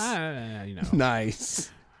blocks? You know.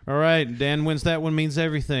 Nice. All right, Dan wins that one. Means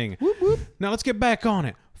everything. Whoop, whoop. Now let's get back on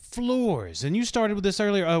it. Floors. And you started with this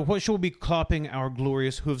earlier. What shall we be clopping our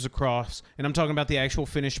glorious hooves across? And I'm talking about the actual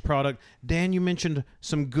finished product. Dan, you mentioned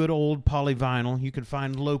some good old polyvinyl you can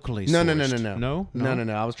find locally. No. No?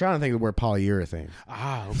 I was trying to think of the word polyurethane.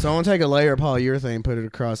 Ah, okay. So I want to take a layer of polyurethane, put it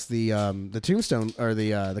across the tombstone or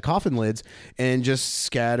the coffin lids, and just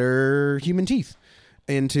scatter human teeth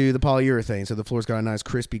into the polyurethane, so the floor's got a nice,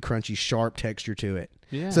 crispy, crunchy, sharp texture to it.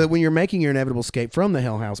 Yeah. So that when you're making your inevitable escape from the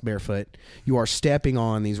Hell House barefoot, you are stepping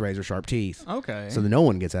on these razor sharp teeth. Okay. So that no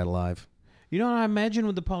one gets out alive. You know, I imagine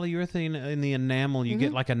with the polyurethane in the enamel, you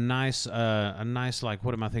get like a nice like,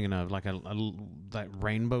 what am I thinking of? Like a that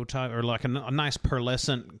rainbow type, or like a nice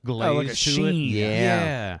pearlescent glaze like a to sheen. it.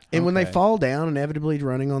 Yeah. And when they Okay. fall down, inevitably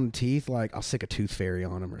running on the teeth, like I'll stick a tooth fairy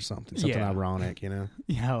on them or something Yeah. ironic, you know.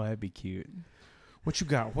 Yeah, that'd be cute. What you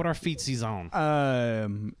got? What are feetsies on?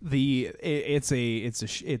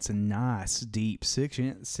 It's a nice deep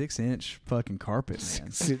 6-inch fucking carpet, man.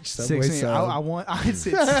 6-inch 6 inch.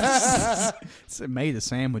 It's made of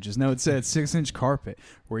sandwiches. No, it said 6-inch carpet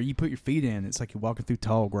where you put your feet in. It's like you're walking through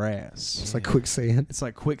tall grass. It's like quicksand. It's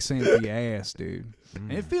like quicksand for your ass, dude.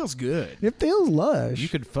 And it feels good. It feels lush. You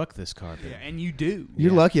could fuck this carpet. Yeah, and you do.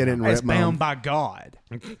 You're lucky I didn't As rep my own. bound by God.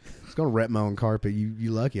 It's gonna rep my own carpet.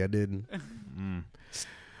 You lucky I didn't.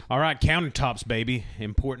 All right, countertops, baby.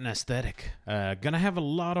 Important aesthetic. Gonna have a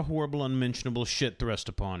lot of horrible, unmentionable shit thrust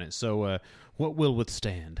upon it. So, what will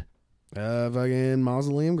withstand? Fucking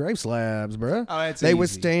mausoleum grave slabs, bruh. Oh, that's they easy.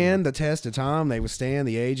 withstand the test of time. They withstand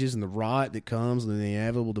the ages and the rot that comes with the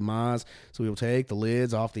inevitable demise. So we will take the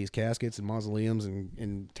lids off these caskets and mausoleums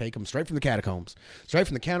and take them straight from the catacombs, straight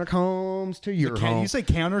from the catacombs to your home. You say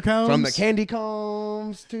countercombs? From the candy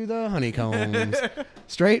combs to the honeycombs,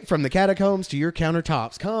 straight from the catacombs to your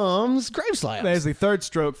countertops comes grave slabs. There's the third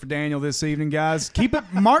stroke for Daniel this evening, guys. Keep it,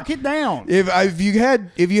 mark it down. If you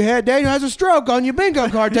had Daniel has a stroke on your bingo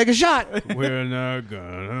card, take a shot. We're not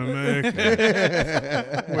gonna make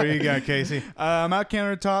it. What do you got, Casey? My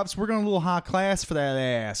countertops, we're going a little high class for that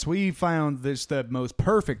ass. We found this the most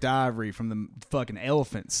perfect ivory from the fucking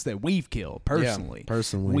elephants that we've killed personally. Yeah,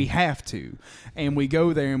 personally. We have to. And we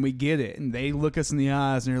go there and we get it. And they look us in the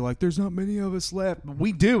eyes and they're like, there's not many of us left. But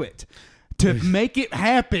we do it to make it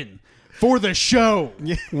happen for the show.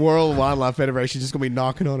 World Wildlife Federation just gonna be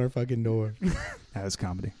knocking on our fucking door. That was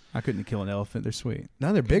comedy. I couldn't kill an elephant. They're sweet.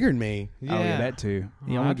 Now they're bigger than me. Oh, yeah, that too.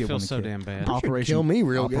 You Oh, only I'd get feel one to so kill. damn bad. Operation Kill me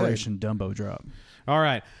real good. Operation Dumbo Drop. All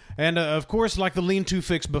right. And, of course, like the lean-to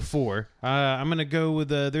fix before, I'm going to go with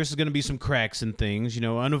there's going to be some cracks and things, you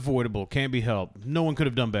know, unavoidable, can't be helped. No one could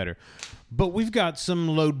have done better. But we've got some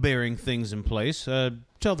load-bearing things in place.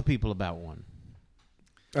 Tell the people about one.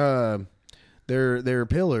 They're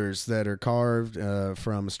pillars that are carved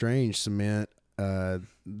from strange cement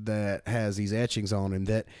that has these etchings on them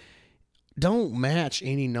that don't match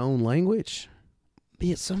any known language,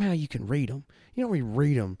 yet somehow you can read them. You don't really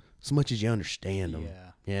read them so much as you understand them.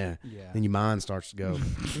 Yeah. Then your mind starts to go.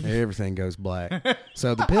 Everything goes black.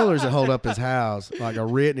 So the pillars that hold up his house like are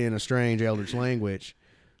written in a strange eldritch language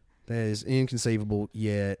that is inconceivable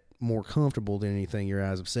yet more comfortable than anything your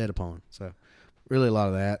eyes have set upon. So really a lot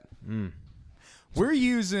of that. We're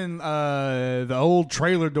using the old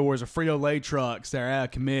trailer doors of Frito-Lay trucks that are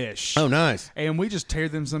out of commish. Oh, nice. And we just tear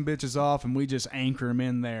them some bitches off, and we just anchor them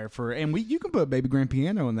in there you can put a baby grand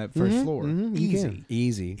piano on that 1st floor.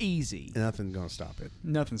 Easy. Nothing's gonna stop it.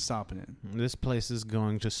 Nothing's stopping it. This place is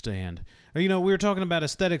going to stand. You know, we were talking about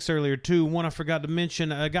aesthetics earlier, too. One I forgot to mention.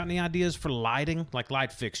 Got any ideas for lighting? Like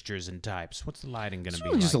light fixtures and types. What's the lighting going to be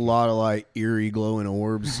Really just like? a lot of like eerie glowing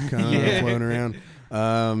orbs kind of floating around.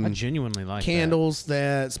 I genuinely like candles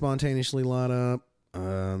that spontaneously light up,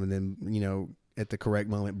 and then at the correct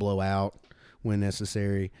moment blow out when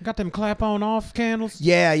necessary. that. Got them clap on off candles?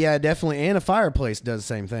 Yeah, definitely. And a fireplace does the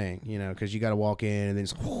same thing, because you got to walk in and then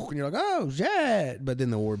and you're like, oh shit, but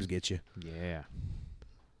then the orbs get you. Yeah.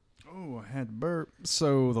 Oh, I had to burp.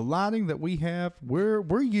 So the lighting that we have,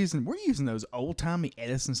 we're using those old timey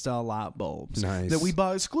Edison style light bulbs that we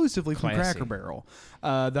bought exclusively from Classy. Cracker Barrel,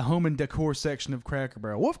 the home and decor section of Cracker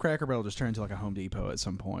Barrel. What if Cracker Barrel just turned into like a Home Depot at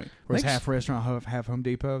some point? Where it's half restaurant, half Home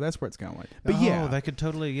Depot. That's where it's going like. But they could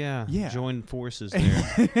totally join forces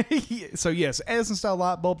there. So yes, Edison style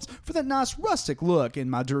light bulbs for that nice rustic look in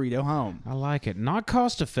my Dorito home. I like it. Not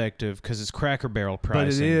cost effective because it's Cracker Barrel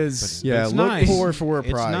pricing. But it is. Yeah, it's look nice. for a It's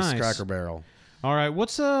price. nice. Cracker Barrel. All right,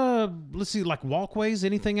 what's let's see, like walkways,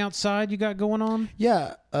 anything outside you got going on?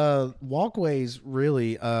 Yeah, walkways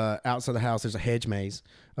really outside the house. There's a hedge maze,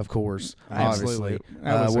 of course, Absolutely.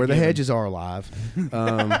 obviously, where the hedges are alive,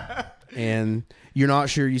 and you're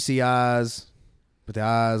not sure you see eyes, but the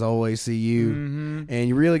eyes always see you, and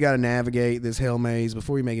you really got to navigate this hell maze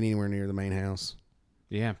before you make it anywhere near the main house.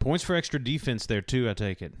 Yeah, points for extra defense there too, I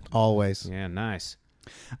take it. Always. Yeah, nice.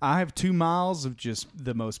 I have 2 miles of just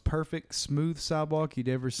the most perfect, smooth sidewalk you'd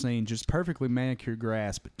ever seen. Just perfectly manicured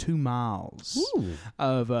grass, but 2 miles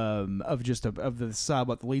of the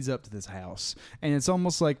sidewalk that leads up to this house. And it's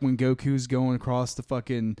almost like when Goku's going across the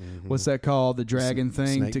fucking what's that called? The dragon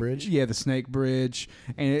thing. Snake bridge? Yeah, the snake bridge.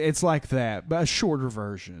 And it's like that, but a shorter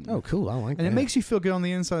version. Oh, cool! I like that. And it makes you feel good on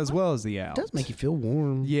the inside as well as the out. It does make you feel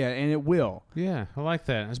warm. Yeah, and it will. Yeah, I like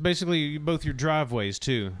that. It's basically both your driveways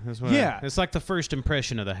too. That's what it's like the first impression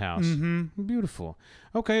of the house. Beautiful.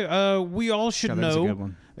 Okay, we all should God, that's a good know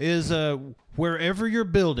one. is wherever you're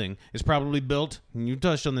building is probably built, and you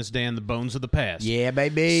touched on this, Dan, the bones of the past. Yeah,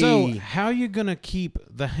 baby. So how you gonna keep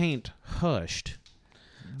the haint hushed?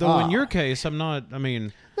 Though in your case, I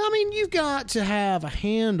mean, you've got to have a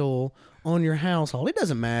handle on your household. It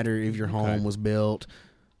doesn't matter if your home was built,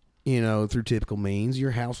 through typical means.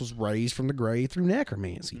 Your house was raised from the grave through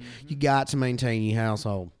necromancy. You got to maintain your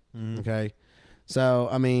household. Okay? So,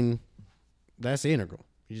 that's integral.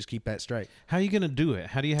 You just keep that straight. how you gonna do it?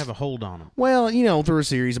 How do you have a hold on them? Well, through a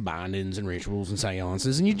series of bindings and rituals and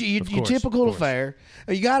seances, and your typical affair.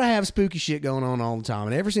 You got to have spooky shit going on all the time.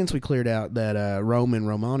 And ever since we cleared out that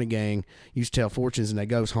Romani gang used to tell fortunes and they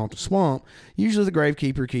ghosts haunt the swamp, usually the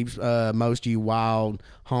gravekeeper keeps most of you wild,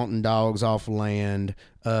 haunting dogs off the land,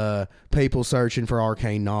 people searching for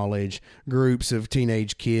arcane knowledge, groups of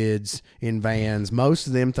teenage kids in vans. Most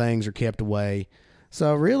of them things are kept away.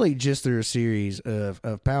 So really just through a series of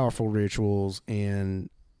powerful rituals and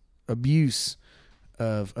abuse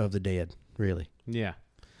of the dead, really. Yeah.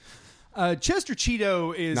 Chester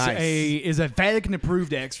Cheeto is Nice. a Vatican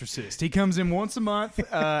approved exorcist. He comes in once a month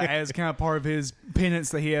as kind of part of his penance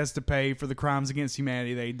that he has to pay for the crimes against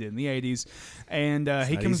humanity that he did in the 80s. And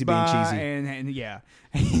he not comes easy being by cheesy.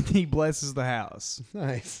 and he blesses the house.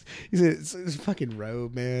 Nice. He's a fucking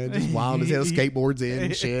robe, man. Just wild as hell, skateboards in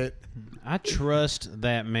and shit. I trust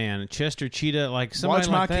that man, Chester Cheetah. Like somebody Watch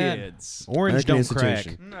like my that. kids. Orange American don't crack.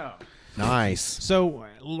 institution. No. Nice. So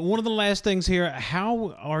one of the last things here: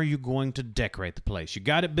 how are you going to decorate the place? You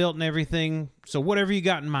got it built and everything. So whatever you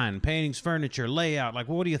got in mind, paintings, furniture, layout. Like,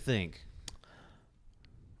 what do you think?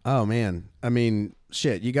 Oh man,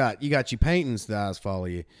 shit. You got your paintings. The eyes follow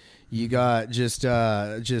you. You got just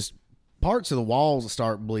parts of the walls that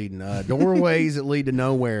start bleeding. Doorways that lead to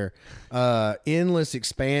nowhere. Endless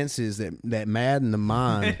expanses that madden the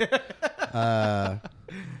mind.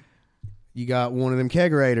 You got one of them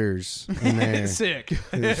kegerators in there. Sick.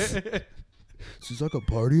 Is this like a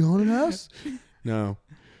party haunted house? No.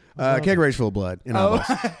 Kegerator's full of blood in eyeballs.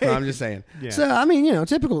 No, I'm just saying. Yeah. So,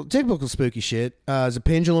 typical spooky shit. It's a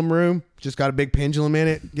pendulum room. Just got a big pendulum in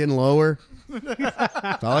it, getting lower.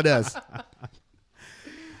 That's all it does.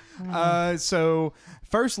 So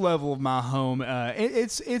first level of my home,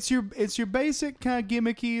 it's your basic kind of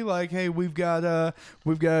gimmicky, like, hey, we've got a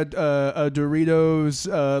Doritos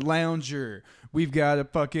lounger. We've got a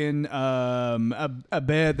fucking a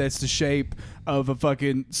bed that's the shape of a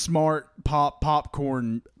fucking smart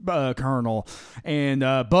popcorn kernel. And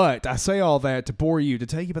but I say all that to bore you, to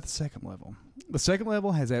tell you about the second level. The second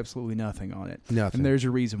level has absolutely nothing on it. Nothing. And there's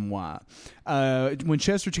a reason why. When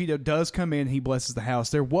Chester Cheeto does come in, he blesses the house.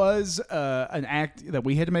 There was an act that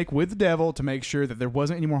we had to make with the devil to make sure that there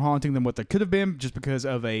wasn't any more haunting than what there could have been, just because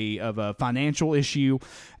of a financial issue.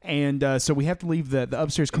 And so we have to leave the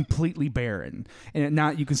upstairs completely barren. And at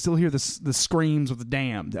night, you can still hear the screams of the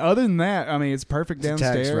damned. Other than that, I mean, it's perfect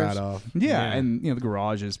downstairs. Tax write-off. Yeah, and the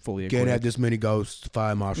garage is fully equipped. Can't have this many ghosts.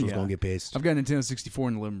 Fire marshal's gonna get pissed. I've got a Nintendo 64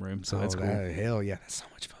 in the living room, so that's cool. Hell yeah, that's so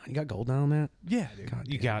much fun. You got Goldeneye on that? Yeah, dude. God,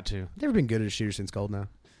 You got to. never been good at a shooter since Goldeneye.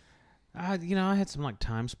 I had some like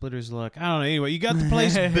Time Splitters luck. I don't know. Anyway, you got the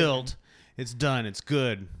place built. It's done. It's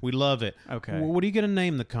good. We love it. Okay. What are you gonna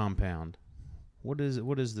name the compound? What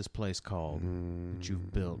is this place called that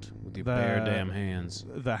you've built with your bare damn hands?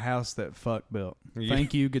 The house that fuck built. Yeah.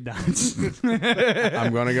 Thank you. Good night.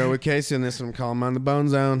 I'm gonna go with Casey in this one. I'm calling mine the Bone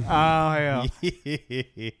Zone. Oh, yeah.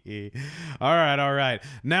 All right.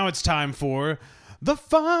 Now it's time for the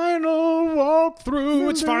final walkthrough.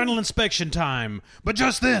 It's final inspection time. But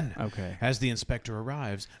just then, Okay. as the inspector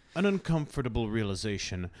arrives, an uncomfortable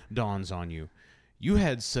realization dawns on you. You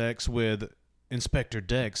had sex with Inspector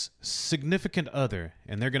Deck's significant other,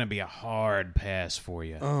 and they're going to be a hard pass for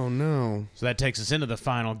you. Oh no. So that takes us into the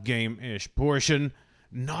final game-ish portion.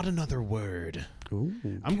 Not another word. Ooh,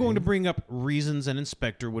 I'm going to bring up reasons an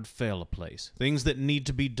inspector would fail a place. Things that need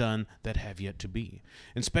to be done that have yet to be.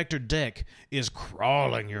 Inspector Deck is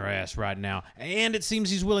crawling your ass right now, and it seems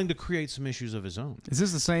he's willing to create some issues of his own. Is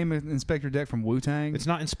this the same Inspector Deck from Wu-Tang? It's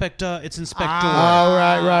not Inspector, it's Inspector. Oh,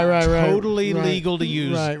 right. Totally legal to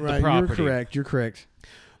use the property. You're correct.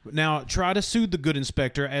 Now, try to soothe the good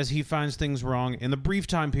inspector as he finds things wrong in the brief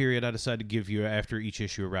time period I decide to give you after each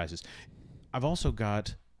issue arises. I've also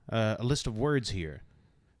got a list of words here.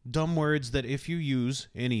 Dumb words that if you use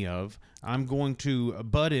any of, I'm going to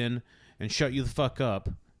butt in and shut you the fuck up,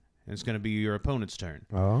 and it's going to be your opponent's turn.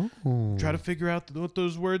 Oh. Try to figure out what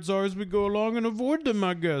those words are as we go along and avoid them,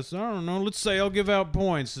 I guess. I don't know. Let's say I'll give out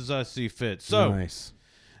points as I see fit. So, Nice.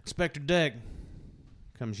 Inspector Deck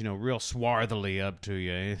comes, real swarthily up to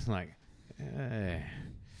you. He's like, hey,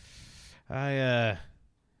 I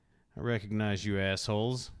recognize you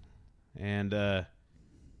assholes. And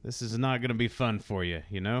this is not going to be fun for you,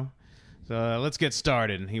 So let's get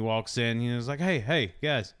started. And he walks in. He's like, hey,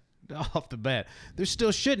 guys, off the bat, there's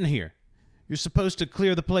still shit in here. You're supposed to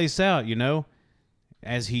clear the place out,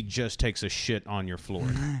 as he just takes a shit on your floor.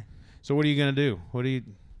 So what are you going to do?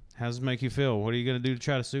 How does it make you feel? What are you going to do to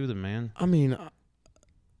try to soothe him, man? I mean,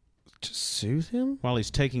 to soothe him? While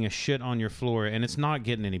he's taking a shit on your floor, and it's not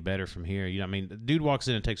getting any better from here. The dude walks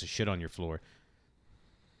in and takes a shit on your floor.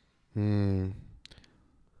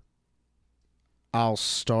 I'll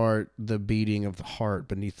start the beating of the heart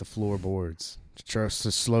beneath the floorboards to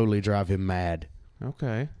slowly drive him mad.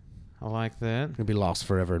 Okay. I like that. He'll be lost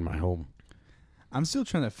forever in my home. I'm still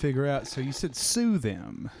trying to figure out. So you said soothe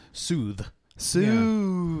him. Soothe.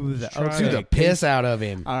 Soothe. Just try Okay. Soothe the piss out of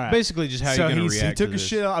him. All right. Basically just how so you're going to react he took to a this.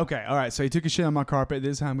 shit. Okay. All right. So he took a shit on my carpet.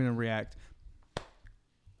 This is how I'm going to react.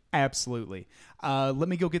 Absolutely. Let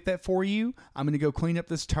me go get that for you. I'm going to go clean up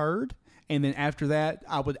this turd. And then after that,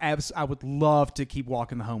 I would love to keep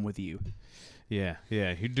walking home with you. Yeah,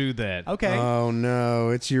 you do that. Okay. Oh, no.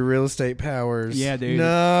 It's your real estate powers. Yeah, dude.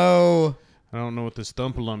 No. I don't know what this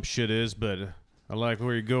thump-a-lump shit is, but I like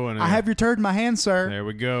where you're going. I have your turd in my hand, sir. There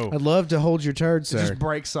we go. I'd love to hold your turd, It sir. just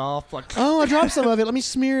breaks off. Like, Oh, I dropped some of it. Let me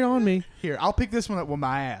smear it on me. here, I'll pick this one up with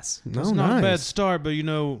my ass. No, It's not a bad nice. start, but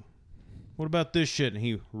what about this shit? And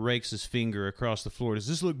he rakes his finger across the floor. Does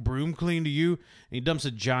this look broom clean to you? And he dumps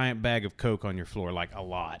a giant bag of Coke on your floor, like a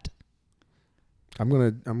lot. I'm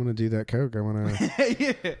gonna do that coke.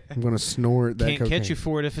 I'm gonna snort that. Can't cocaine. catch you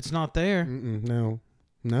for it if it's not there. No.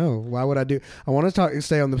 Why would I do? I want to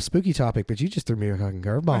stay on the spooky topic, but you just threw me a fucking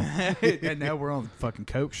curveball. And now we're on the fucking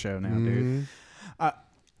Coke show now, dude.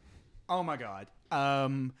 Oh my god.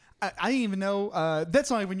 I didn't even know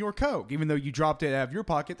that's not even your Coke, even though you dropped it out of your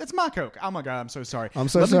pocket. That's my Coke. Oh my god, I'm so sorry. I'm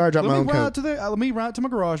so sorry I dropped my own Coke. Let me run out to my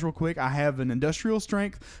garage real quick. I have an industrial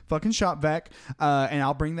strength fucking shop vac, and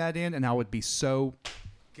I'll bring that in, and I would be so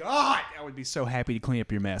happy to clean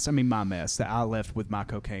up your mess. I mean, my mess that I left with my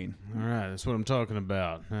cocaine. All right, that's what I'm talking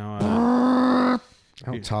about. Now, I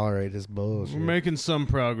don't tolerate this bullshit. we're making some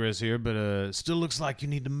progress here, but it still looks like you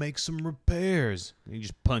need to make some repairs. He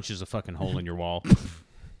just punches a fucking hole in your wall.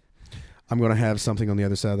 I'm going to have something on the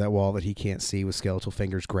other side of that wall that he can't see with skeletal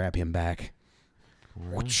fingers grab him back.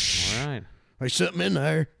 All right. There's something in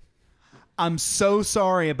there. I'm so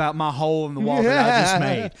sorry about my hole in the wall that I just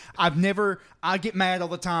made. I get mad all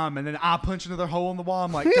the time, and then I punch another hole in the wall.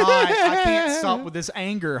 I'm like, God, I can't stop with this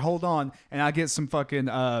anger. Hold on. And I get some fucking,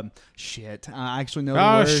 shit. I actually know the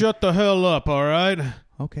word. Shut the hell up, all right?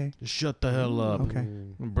 Okay. Just shut the hell up. Okay.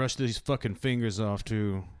 Brush these fucking fingers off,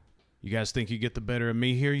 too. You guys think you get the better of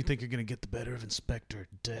me here? You think you're going to get the better of Inspector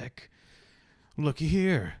Deck? Looky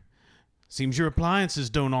here. Seems your appliances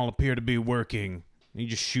don't all appear to be working. He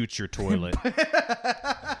just shoots your toilet.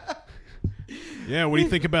 Yeah, what do you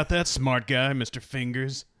think about that, smart guy, Mr.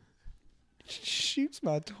 Fingers? Shoots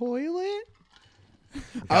my toilet.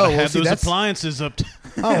 Have those appliances up.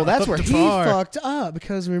 That's up where to he par. fucked up,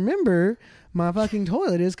 because remember, my fucking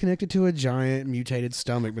toilet is connected to a giant mutated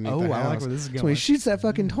stomach beneath the house. I like where this is So when going. he shoots that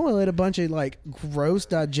fucking toilet, a bunch of like gross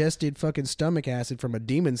digested fucking stomach acid from a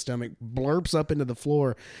demon stomach blurps up into the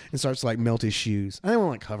floor and starts to like melt his shoes. I don't want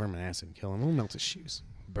to like cover him in acid and kill him. I'll melt his shoes.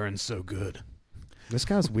 Burns so good. This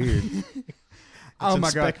guy's weird. Oh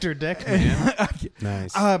my God. Inspector Deck, man.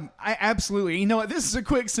 Nice. I absolutely. You know what? This is a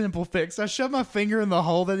quick, simple fix. I shove my finger in the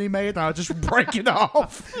hole that he made, and I'll just break it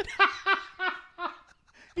off.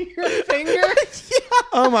 Your finger?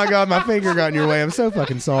 Oh my God, my finger got in your way. I'm so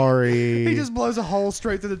fucking sorry. He just blows a hole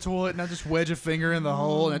straight through the toilet, and I just wedge a finger in the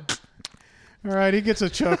hole. And All right, he gets a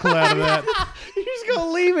chuckle out of that. You're just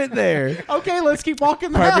gonna leave it there. okay, let's keep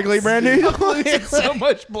walking. The Perfectly house. brand new. I'm losing so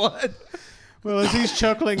much blood. Well, as he's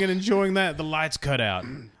chuckling and enjoying that, the lights cut out.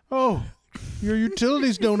 Oh, your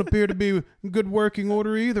utilities don't appear to be in good working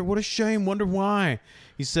order either. What a shame. Wonder why.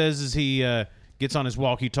 He says as he gets on his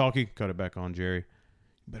walkie-talkie. Cut it back on, Jerry.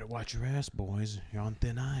 You better watch your ass, boys. You're on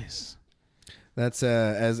thin ice. That's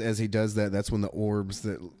as he does that. That's when the orbs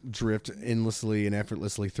that drift endlessly and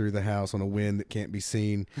effortlessly through the house on a wind that can't be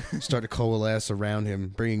seen start to coalesce around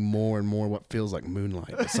him, bringing more and more what feels like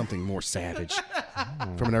moonlight, but something more savage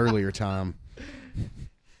from an earlier time.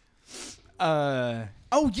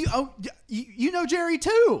 You know Jerry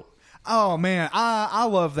too. Oh man, I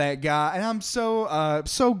love that guy, and I'm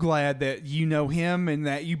so glad that you know him and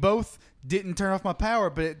that you both didn't turn off my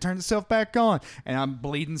power, but it turned itself back on, and I'm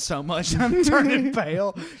bleeding so much I'm turning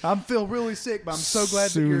pale. I feel really sick, but I'm so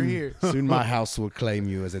glad that you're here. Soon my house will claim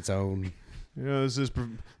you as its own. Yeah, this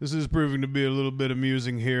is proving to be a little bit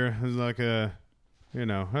amusing here. It's like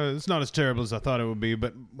it's not as terrible as I thought it would be,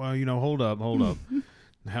 but well, hold up.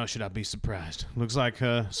 How should I be surprised? Looks like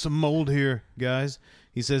some mold here, guys.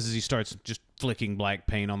 He says as he starts just flicking black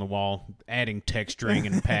paint on the wall, adding texturing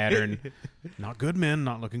and pattern. Not good, man.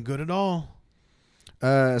 Not looking good at all.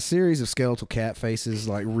 A series of skeletal cat faces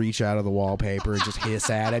like reach out of the wallpaper and just hiss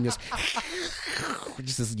at him. Just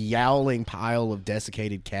this yowling pile of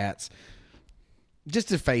desiccated cats. Just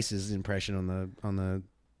the faces impression on the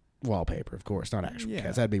wallpaper, of course, not actual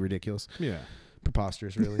cats. That'd be ridiculous. Yeah.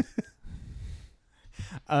 Preposterous, really.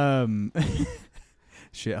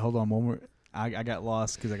 Shit, hold on one more. I got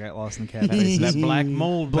lost because I got lost in the cat faces. That black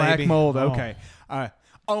mold, Black baby. mold, Oh. okay. All right.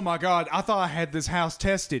 Oh my God, I thought I had this house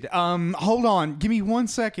tested. Hold on, give me 1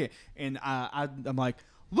 second. And I'm like,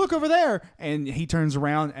 look over there. And he turns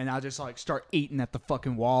around and I just like start eating at the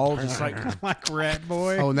fucking wall. Just like, Like Rat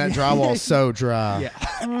Boy. Oh, and that drywall's so dry. yeah.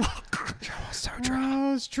 Drywall's so dry.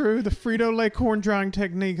 Oh, it's true. The Frito-Lay corn drying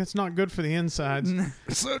technique. That's not good for the insides.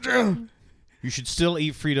 It's so dry. You should still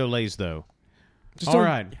eat Frito-Lays, though. Just All don't-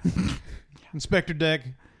 right. Inspector Deck.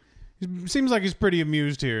 He seems like he's pretty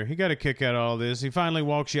amused here. He got a kick out of all this. He finally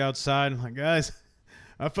walks you outside. Like, guys,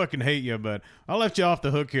 I fucking hate you, but I left you off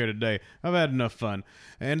the hook here today. I've had enough fun.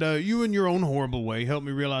 And you, in your own horrible way, helped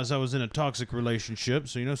me realize I was in a toxic relationship.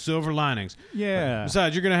 So, silver linings. Yeah.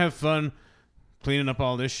 Besides, you're going to have fun cleaning up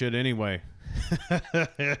all this shit anyway.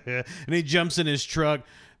 And he jumps in his truck,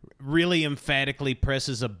 really emphatically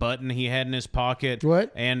presses a button he had in his pocket.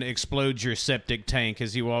 What? And explodes your septic tank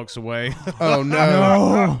as he walks away. Oh,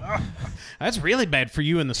 no. That's really bad for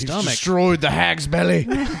you in the stomach. Destroyed the hag's belly.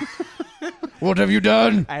 What have you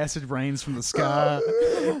done? Acid rains from the sky.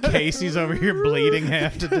 Casey's over here bleeding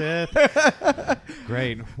half to death.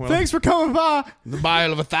 Great. Well, Thanks for coming by. The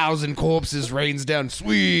bile of 1,000 corpses rains down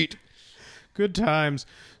sweet. good times.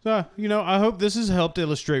 So, I hope this has helped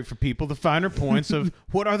illustrate for people the finer points of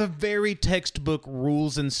what are the very textbook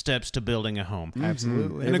rules and steps to building a home.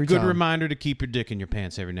 Absolutely. And Every a good time. reminder to keep your dick in your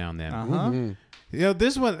pants every now and then. Uh-huh.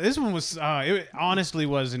 This one was it honestly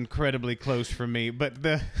was incredibly close for me, but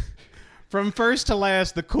from first to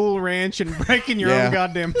last, the Cool Ranch and breaking your Yeah. own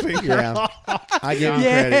goddamn finger Yeah. off. I give you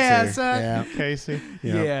Yeah, credit, sir. son. Yeah. Casey.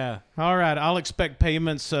 Yeah. Yeah. All right, I'll expect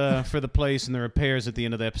payments for the place and the repairs at the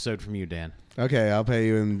end of the episode from you, Dan. Okay, I'll pay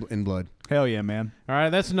you in blood. Hell yeah, man. All right,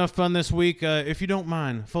 that's enough fun this week. If you don't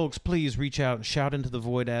mind, folks, please reach out and shout into the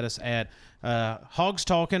void at us at Hogs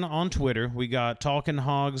Talking on Twitter. We got Talking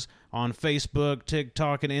Hogs on Facebook,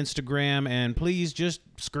 TikTok, and Instagram. And please just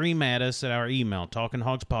scream at us at our email,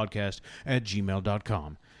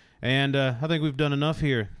 talkinghogspodcast@gmail.com. And I think we've done enough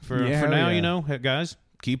here for Yeah, now. yeah. You know, guys,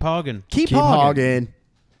 keep hogging. Keep hogging.